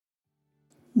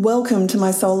Welcome to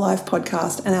my Soul Life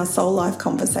podcast and our Soul Life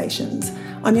conversations.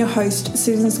 I'm your host,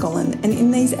 Susan Scolland, and in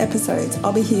these episodes,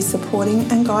 I'll be here supporting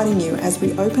and guiding you as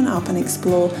we open up and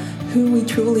explore who we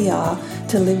truly are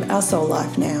to live our soul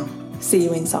life now. See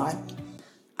you inside.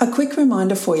 A quick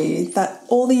reminder for you that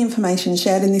all the information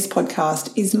shared in this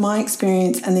podcast is my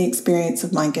experience and the experience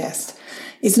of my guest.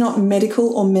 It's not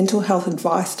medical or mental health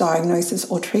advice, diagnosis,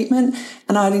 or treatment,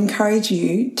 and I'd encourage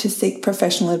you to seek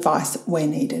professional advice where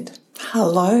needed.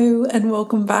 Hello and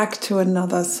welcome back to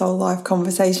another Soul Life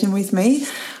conversation with me.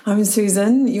 I'm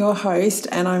Susan, your host,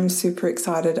 and I'm super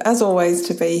excited as always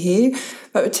to be here.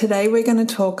 But today we're going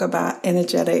to talk about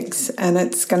energetics, and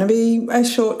it's going to be a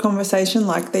short conversation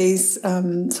like these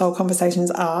soul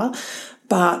conversations are,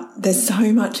 but there's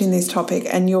so much in this topic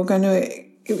and you're going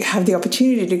to have the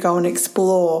opportunity to go and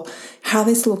explore how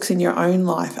this looks in your own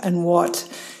life and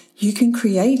what you can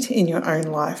create in your own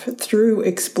life through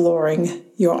exploring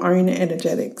your own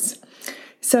energetics.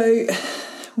 So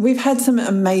we've had some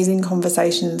amazing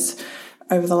conversations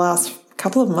over the last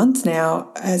couple of months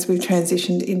now as we've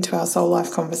transitioned into our Soul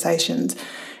Life conversations.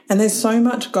 And there's so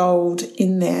much gold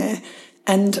in there.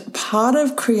 And part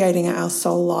of creating our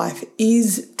soul life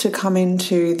is to come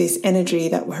into this energy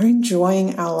that we're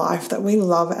enjoying our life, that we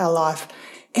love our life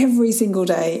every single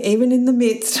day, even in the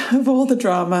midst of all the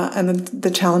drama and the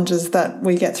challenges that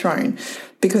we get thrown,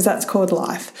 because that's called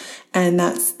life. And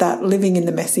that's that living in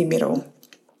the messy middle.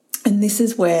 And this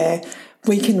is where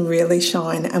we can really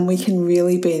shine and we can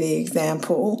really be the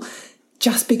example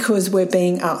just because we're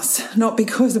being us, not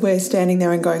because we're standing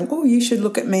there and going, oh, you should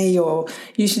look at me or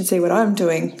you should see what I'm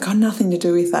doing. Got nothing to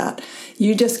do with that.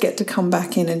 You just get to come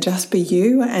back in and just be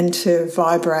you and to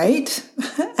vibrate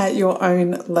at your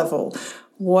own level,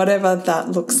 whatever that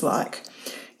looks like.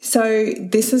 So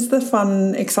this is the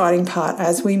fun, exciting part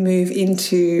as we move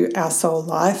into our soul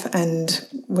life and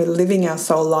we're living our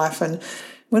soul life. And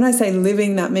when I say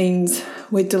living, that means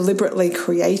we're deliberately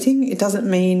creating. It doesn't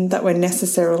mean that we're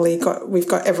necessarily we've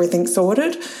got everything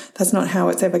sorted. That's not how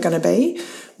it's ever going to be.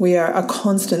 We are a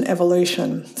constant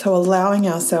evolution. So allowing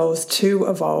ourselves to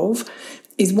evolve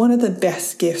is one of the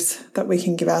best gifts that we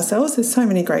can give ourselves. There's so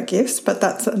many great gifts, but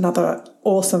that's another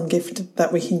awesome gift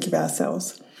that we can give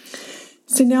ourselves.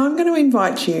 So now I'm going to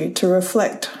invite you to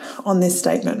reflect on this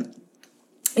statement.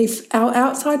 If our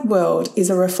outside world is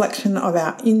a reflection of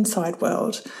our inside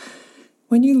world,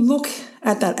 when you look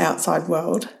at that outside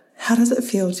world, how does it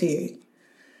feel to you?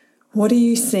 What are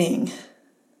you seeing?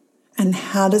 And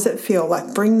how does it feel?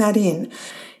 Like, bring that in.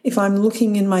 If I'm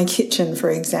looking in my kitchen, for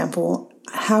example,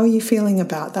 how are you feeling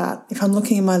about that? If I'm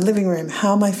looking in my living room,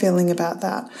 how am I feeling about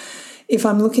that? If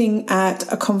I'm looking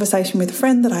at a conversation with a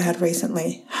friend that I had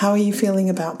recently, how are you feeling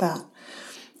about that?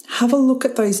 Have a look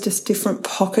at those just different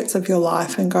pockets of your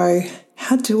life and go,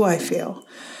 how do I feel?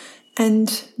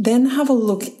 And then have a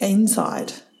look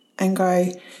inside and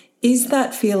go, is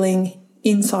that feeling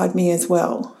inside me as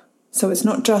well? So it's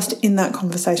not just in that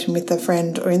conversation with the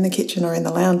friend or in the kitchen or in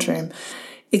the lounge room.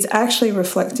 It's actually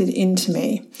reflected into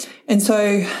me. And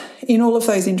so in all of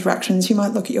those interactions, you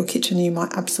might look at your kitchen and you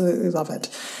might absolutely love it.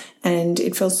 And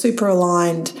it feels super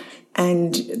aligned.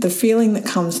 And the feeling that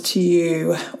comes to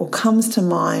you or comes to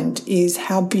mind is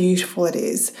how beautiful it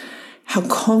is, how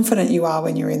confident you are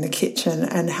when you're in the kitchen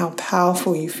and how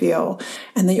powerful you feel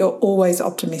and that you're always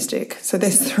optimistic. So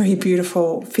there's three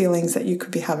beautiful feelings that you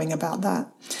could be having about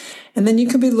that. And then you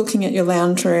could be looking at your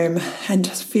lounge room and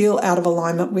just feel out of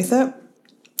alignment with it.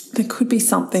 There could be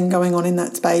something going on in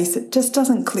that space. It just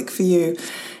doesn't click for you.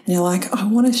 And you're like, I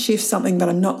want to shift something, but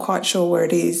I'm not quite sure where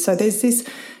it is. So there's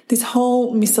this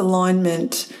whole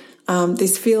misalignment,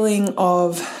 this feeling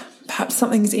of perhaps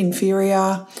something's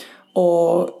inferior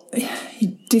or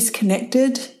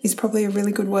disconnected is probably a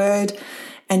really good word.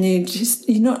 And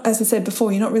you're not, as I said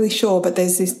before, you're not really sure, but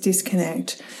there's this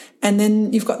disconnect. And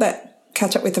then you've got that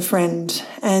catch up with a friend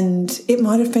and it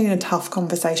might have been a tough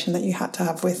conversation that you had to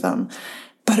have with them.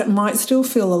 But it might still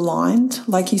feel aligned,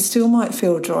 like you still might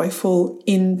feel joyful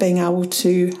in being able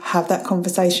to have that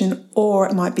conversation, or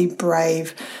it might be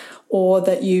brave, or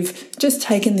that you've just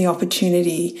taken the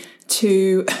opportunity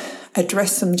to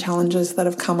address some challenges that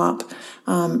have come up,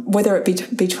 whether it be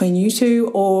between you two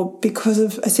or because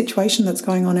of a situation that's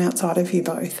going on outside of you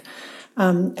both.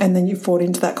 And then you've brought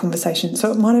into that conversation.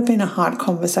 So it might have been a hard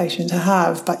conversation to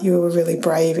have, but you were really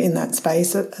brave in that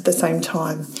space at the same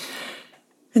time.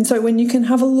 And so when you can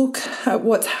have a look at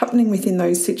what's happening within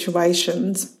those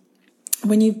situations,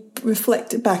 when you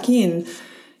reflect back in,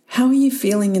 how are you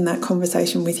feeling in that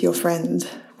conversation with your friend?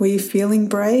 Were you feeling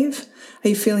brave? Are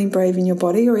you feeling brave in your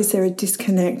body, or is there a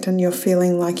disconnect and you're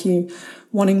feeling like you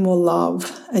wanting more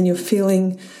love and you're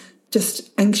feeling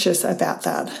just anxious about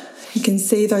that. You can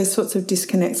see those sorts of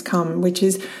disconnects come, which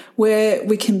is where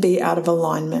we can be out of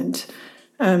alignment.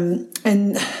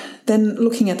 And then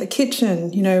looking at the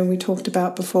kitchen, we talked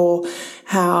about before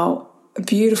how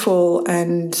beautiful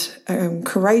and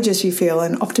courageous you feel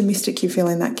and optimistic you feel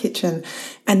in that kitchen.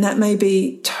 And that may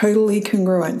be totally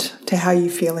congruent to how you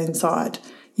feel inside.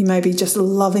 You may be just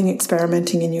loving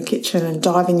experimenting in your kitchen and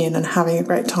diving in and having a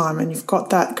great time, and you've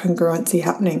got that congruency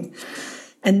happening.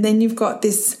 And then you've got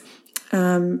this,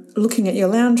 looking at your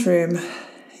lounge room,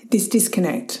 this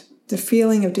disconnect, the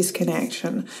feeling of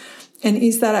disconnection. And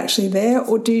is that actually there,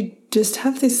 or do you just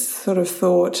have this sort of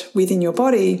thought within your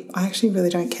body, I actually really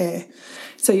don't care?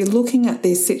 So you're looking at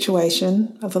this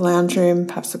situation of the lounge room,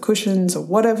 perhaps the cushions or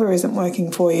whatever isn't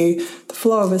working for you, the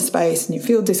flow of a space, and you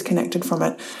feel disconnected from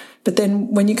it. But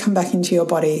then when you come back into your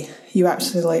body, you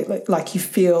absolutely, like you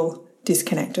feel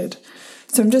disconnected.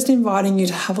 So I'm just inviting you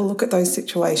to have a look at those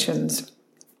situations.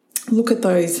 Look at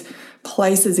those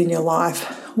places in your life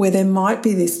where there might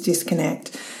be this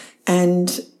disconnect.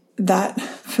 And that,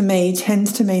 for me,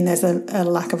 tends to mean there's a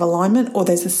lack of alignment, or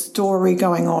there's a story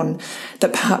going on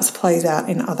that perhaps plays out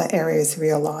in other areas of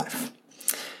your life.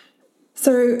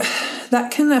 So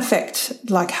that can affect,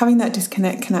 like having that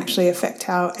disconnect can actually affect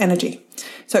our energy.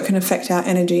 So it can affect our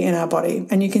energy in our body.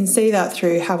 And you can see that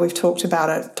through how we've talked about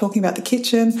it, talking about the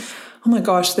kitchen. Oh my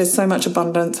gosh, there's so much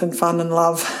abundance and fun and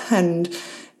love and,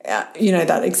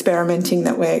 that experimenting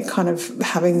that we're kind of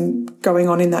having going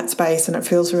on in that space, and it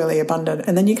feels really abundant.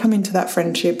 And then you come into that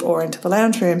friendship or into the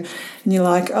lounge room and you're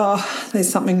like, oh, there's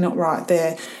something not right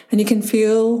there. And you can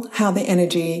feel how the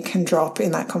energy can drop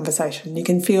in that conversation. You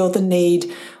can feel the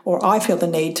need, or I feel the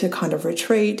need, to kind of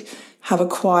retreat, have a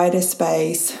quieter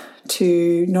space,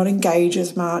 to not engage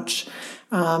as much,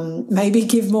 maybe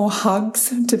give more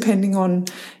hugs, depending on,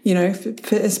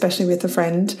 especially with a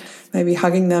friend, maybe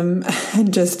hugging them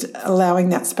and just allowing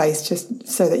that space just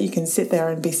so that you can sit there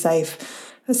and be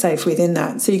safe within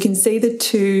that. So you can see the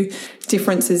two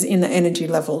differences in the energy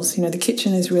levels. The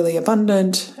kitchen is really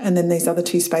abundant, and then these other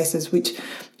two spaces, which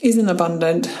isn't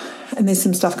abundant, and there's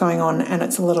some stuff going on and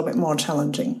it's a little bit more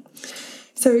challenging.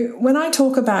 So when I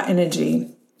talk about energy,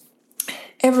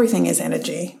 everything is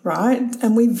energy, right?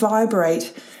 And we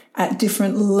vibrate at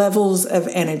different levels of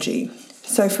energy.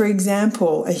 So, for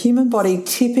example, a human body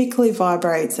typically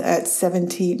vibrates at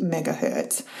 70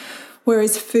 megahertz,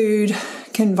 whereas food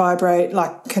can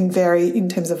vary in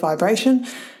terms of vibration.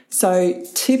 So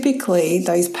typically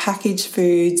those packaged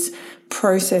foods,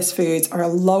 processed foods, are a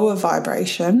lower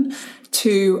vibration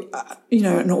to,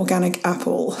 an organic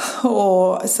apple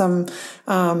or some,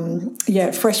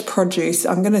 fresh produce.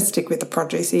 I'm going to stick with the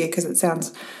produce here because it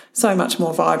sounds so much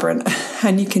more vibrant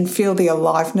and you can feel the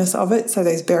aliveness of it. So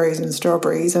there's berries and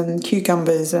strawberries and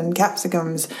cucumbers and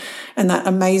capsicums and that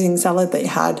amazing salad that you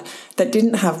had that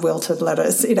didn't have wilted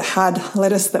lettuce. It had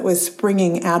lettuce that was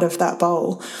springing out of that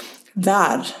bowl.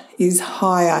 That is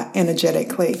higher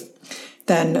energetically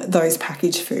than those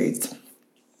packaged foods.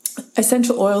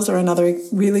 Essential oils are another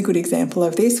really good example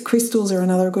of this. Crystals are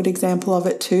another good example of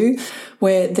it too,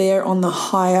 where they're on the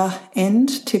higher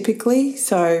end typically.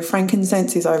 So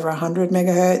frankincense is over 100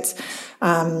 megahertz.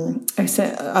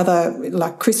 Other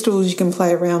like crystals you can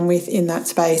play around with in that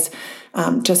space.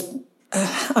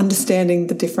 Understanding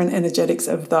the different energetics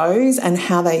of those and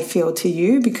how they feel to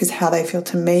you, because how they feel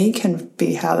to me can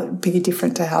be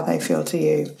different to how they feel to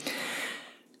you.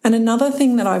 And another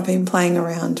thing that I've been playing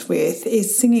around with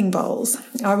is singing bowls.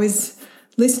 I was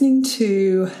listening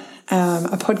to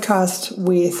a podcast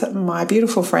with my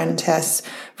beautiful friend Tess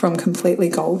from Completely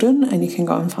Golden, and you can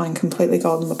go and find Completely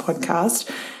Golden, the podcast,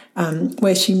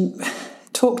 where she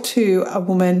talked to a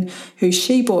woman who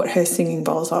she bought her singing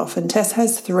bowls off. And Tess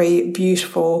has 3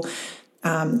 beautiful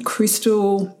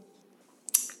crystal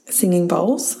singing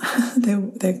bowls.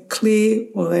 they're clear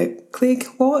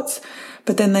quartz,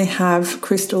 but then they have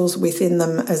crystals within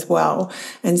them as well.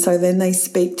 And so then they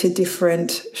speak to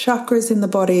different chakras in the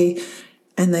body,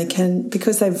 and they can,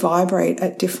 because they vibrate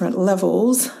at different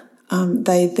levels,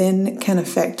 they then can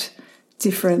affect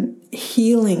different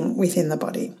healing within the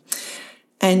body.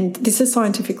 And this is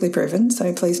scientifically proven,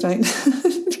 so please don't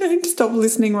stop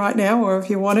listening right now, or if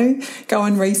you want to, go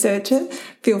and research it,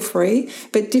 feel free.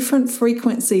 But different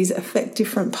frequencies affect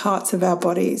different parts of our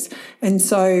bodies. And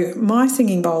so my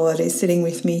singing bowl that is sitting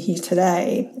with me here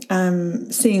today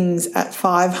sings at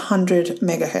 500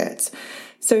 megahertz.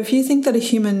 So if you think that a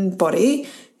human body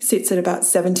sits at about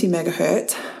 70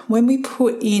 megahertz, when we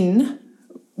bring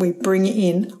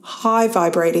in high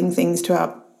vibrating things to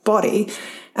our body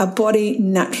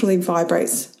naturally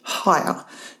vibrates higher.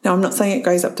 Now, I'm not saying it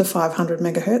goes up to 500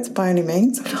 megahertz by any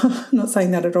means. I'm not saying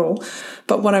that at all.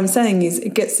 But what I'm saying is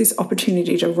it gets this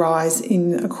opportunity to rise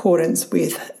in accordance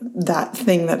with that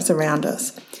thing that's around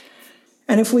us.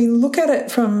 And if we look at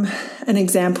it from an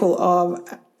example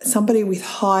of somebody with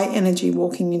high energy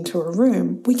walking into a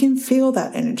room, we can feel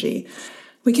that energy.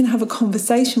 We can have a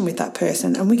conversation with that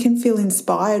person and we can feel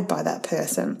inspired by that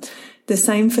person. The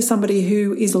same for somebody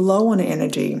who is low on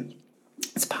energy.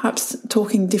 It's perhaps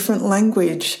talking different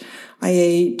language,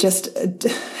 i.e. just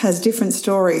has different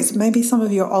stories, maybe some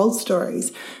of your old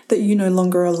stories that you no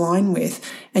longer align with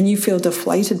and you feel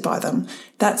deflated by them.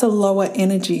 That's a lower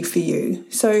energy for you.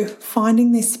 So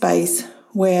finding this space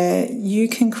where you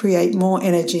can create more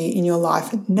energy in your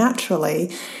life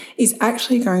naturally is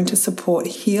actually going to support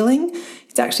healing.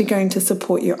 It's actually going to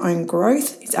support your own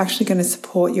growth. It's actually going to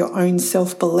support your own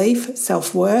self-belief,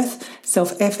 self-worth,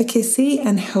 self-efficacy,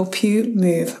 and help you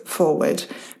move forward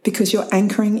because you're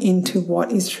anchoring into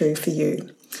what is true for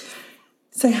you.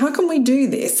 So how can we do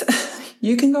this?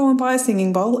 You can go and buy a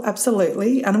singing bowl,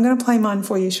 absolutely. And I'm going to play mine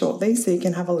for you shortly so you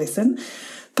can have a listen.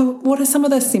 But what are some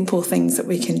of the simple things that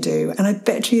we can do? And I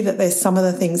bet you that there's some of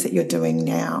the things that you're doing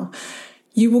now.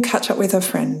 You will catch up with a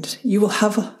friend. You will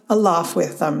have a laugh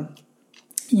with them.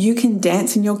 You can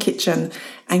dance in your kitchen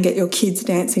and get your kids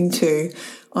dancing too.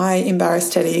 I embarrass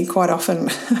Teddy quite often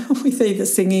with either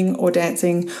singing or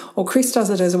dancing, or Chris does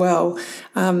it as well.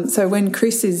 So when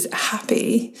Chris is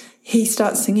happy, he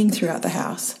starts singing throughout the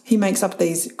house. He makes up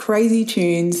these crazy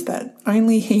tunes that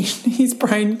only his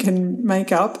brain can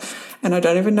make up. And I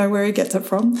don't even know where he gets it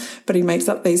from, but he makes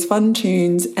up these fun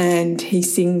tunes and he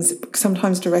sings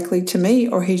sometimes directly to me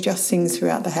or he just sings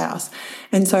throughout the house.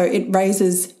 And so it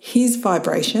raises his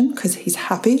vibration because he's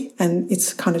happy and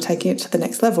it's kind of taking it to the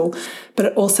next level, but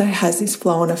it also has this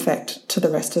flow-on effect to the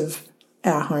rest of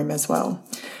our home as well.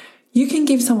 You can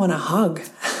give someone a hug.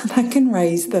 That can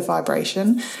raise the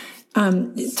vibration.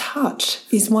 Touch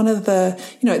is one of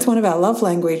it's one of our love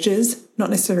languages, not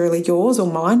necessarily yours or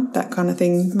mine, that kind of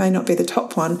thing may not be the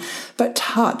top one, but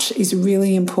touch is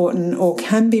really important or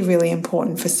can be really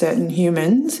important for certain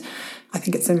humans. I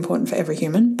think it's important for every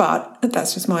human, but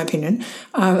that's just my opinion.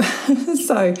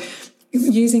 So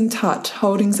using touch,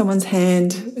 holding someone's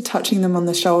hand, touching them on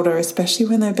the shoulder, especially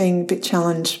when they're being a bit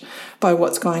challenged by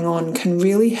what's going on, can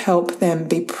really help them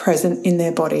be present in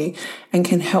their body and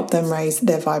can help them raise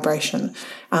their vibration.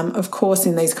 Of course,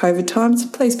 in these COVID times,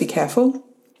 please be careful.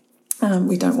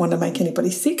 We don't want to make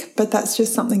anybody sick, but that's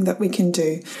just something that we can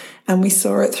do. And we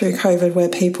saw it through COVID where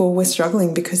people were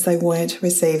struggling because they weren't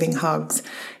receiving hugs.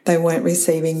 They weren't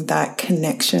receiving that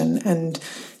connection. And,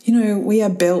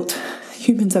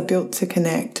 humans are built to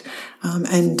connect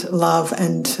and love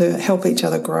and to help each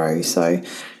other grow. So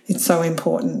it's so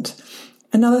important.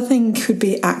 Another thing could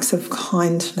be acts of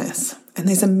kindness. And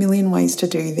there's a million ways to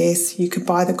do this. You could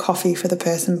buy the coffee for the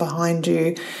person behind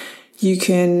you. You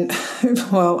can,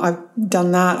 I've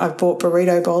done that. I've bought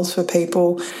burrito bowls for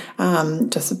people,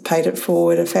 just paid it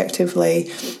forward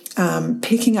effectively.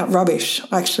 Picking up rubbish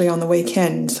actually on the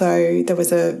weekend. So there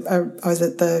was I was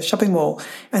at the shopping mall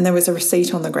and there was a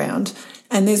receipt on the ground.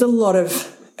 And there's a lot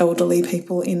of elderly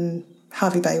people in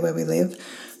Hervey Bay where we live.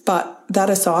 But that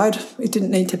aside, it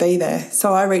didn't need to be there.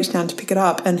 So I reached down to pick it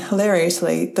up and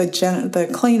hilariously, the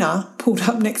cleaner pulled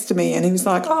up next to me and he was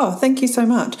like, "Oh, thank you so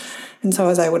much." And so I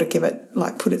was able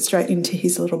to put it straight into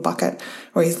his little bucket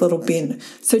or his little bin.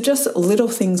 So just little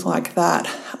things like that.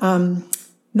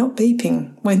 Not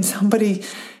beeping when somebody,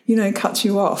 cuts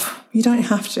you off. You don't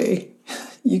have to.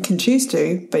 You can choose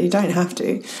to, but you don't have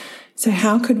to. So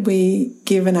how could we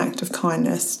give an act of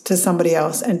kindness to somebody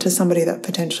else and to somebody that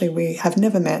potentially we have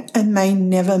never met and may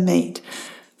never meet?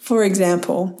 For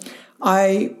example,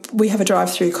 we have a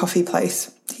drive-through coffee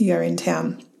place here in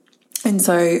town. And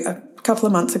so a couple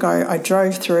of months ago, I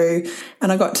drove through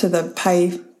and I got to the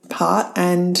pay part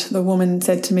and the woman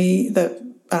said to me that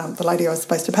the lady I was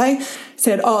supposed to pay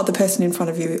said, "Oh, the person in front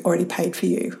of you already paid for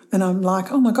you." And I'm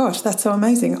like, "Oh my gosh, that's so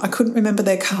amazing." I couldn't remember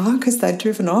their car because they'd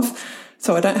driven off.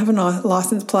 So I don't have a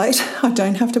license plate. I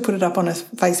don't have to put it up on a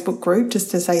Facebook group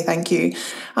just to say thank you.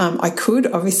 I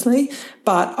could, obviously,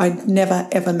 but I'd never,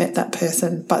 ever met that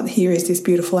person. But here is this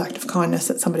beautiful act of kindness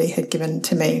that somebody had given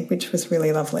to me, which was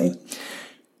really lovely.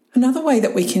 Another way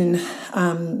that we can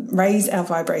raise our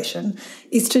vibration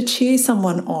is to cheer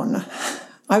someone on.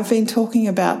 I've been talking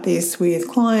about this with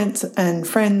clients and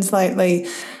friends lately,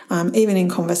 even in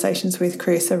conversations with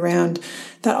Chris around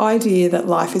that idea that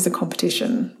life is a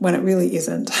competition when it really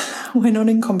isn't. We're not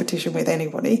in competition with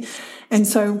anybody. And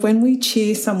so when we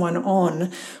cheer someone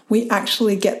on, we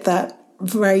actually get that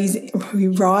we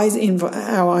rise in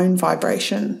our own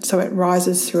vibration. So it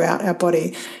rises throughout our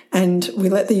body, and we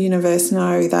let the universe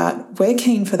know that we're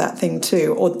keen for that thing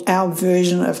too, or our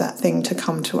version of that thing to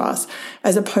come to us,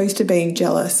 as opposed to being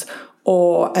jealous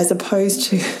or as opposed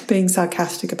to being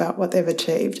sarcastic about what they've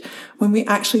achieved. When we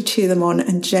actually cheer them on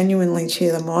and genuinely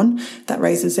cheer them on, that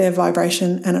raises their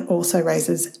vibration, and it also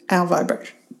raises our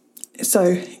vibration.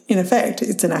 So in effect,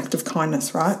 it's an act of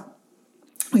kindness, right?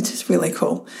 Which is really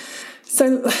cool.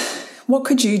 So what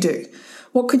could you do?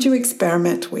 What could you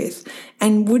experiment with?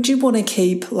 And would you want to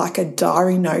keep like a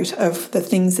diary note of the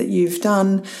things that you've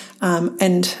done,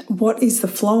 and what is the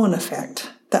flow-on effect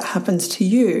that happens to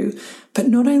you? But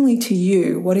not only to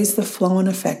you, what is the flow-on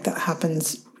effect that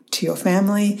happens to your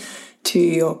family, to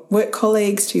your work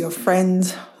colleagues, to your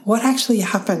friends? What actually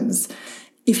happens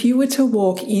if you were to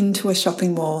walk into a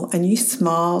shopping mall and you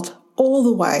smiled all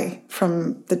the way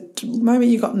from the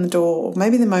moment you got in the door, or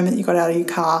maybe the moment you got out of your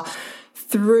car,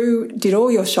 through, did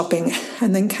all your shopping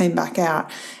and then came back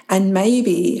out, and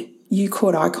maybe you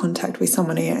caught eye contact with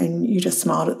someone and you just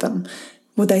smiled at them?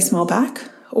 Would they smile back?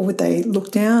 Or would they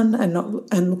look down and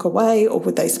look away? Or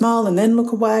would they smile and then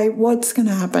look away? What's going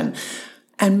to happen?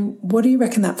 And what do you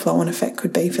reckon that flow-on effect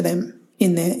could be for them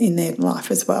in their life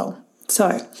as well?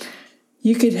 So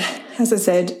you could, as I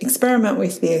said, experiment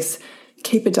with this.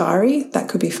 Keep a diary. That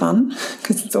could be fun,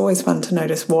 because it's always fun to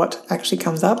notice what actually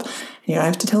comes up. You don't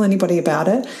have to tell anybody about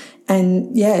it.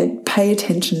 And yeah, pay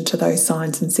attention to those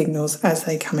signs and signals as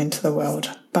they come into the world.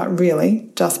 But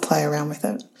really, just play around with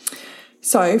it.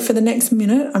 So for the next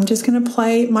minute, I'm just going to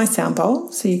play my sound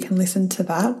bowl so you can listen to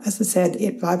that. As I said,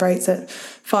 it vibrates at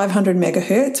 500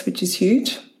 megahertz, which is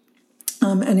huge,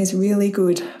 and is really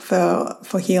good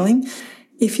for healing.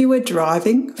 If you were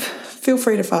driving, feel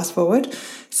free to fast forward.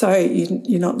 So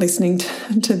you're not listening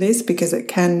to this, because it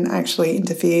can actually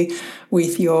interfere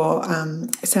with your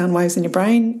sound waves in your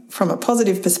brain from a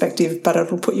positive perspective, but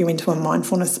it'll put you into a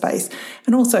mindfulness space.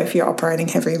 And also if you're operating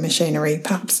heavy machinery,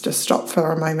 perhaps just stop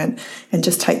for a moment and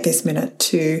just take this minute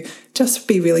to just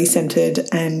be really centered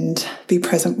and be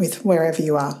present with wherever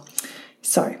you are.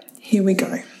 So here we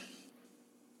go.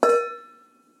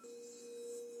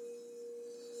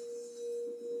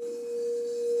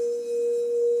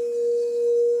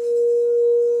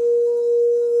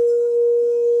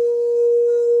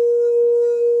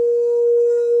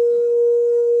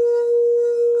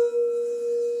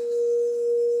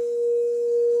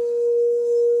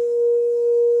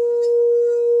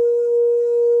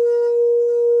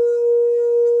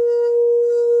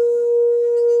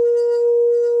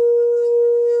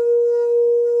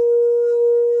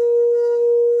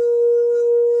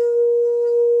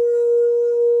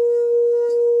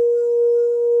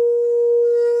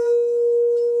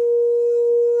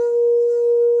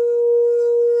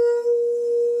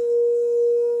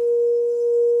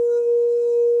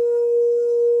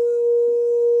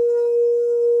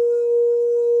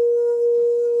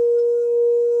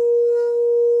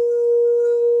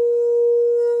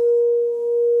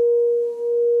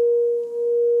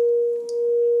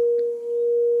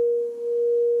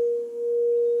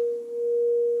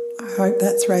 I hope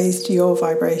that's raised your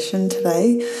vibration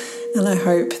today, and I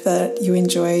hope that you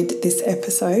enjoyed this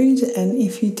episode. And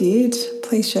if you did,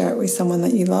 please share it with someone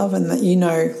that you love and that you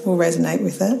know will resonate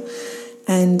with it.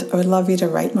 And I would love you to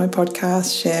rate my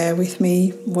podcast, share with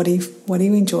me what do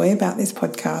you enjoy about this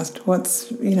podcast?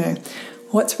 What's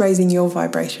raising your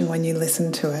vibration when you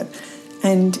listen to it?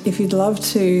 And if you'd love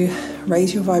to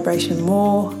raise your vibration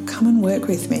more, come and work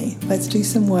with me. Let's do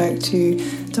some work to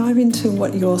dive into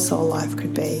what your soul life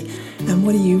could be, and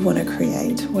what do you want to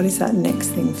create? What is that next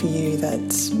thing for you that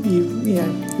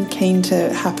you're keen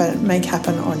to make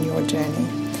happen on your journey?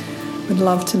 Would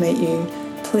love to meet you.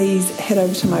 Please head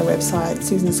over to my website,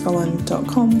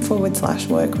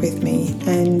 susanscolland.com/work with me,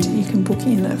 and you can book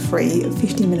in a free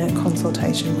 50-minute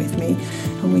consultation with me,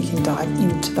 and we can dive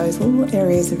into those little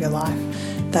areas of your life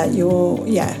that you're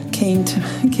keen to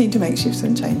make shifts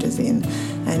and changes in,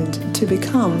 and to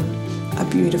become a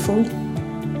beautiful,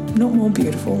 not more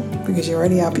beautiful, because you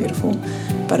already are beautiful,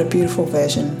 but a beautiful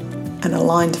version, an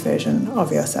aligned version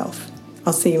of yourself.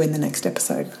 I'll see you in the next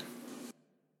episode.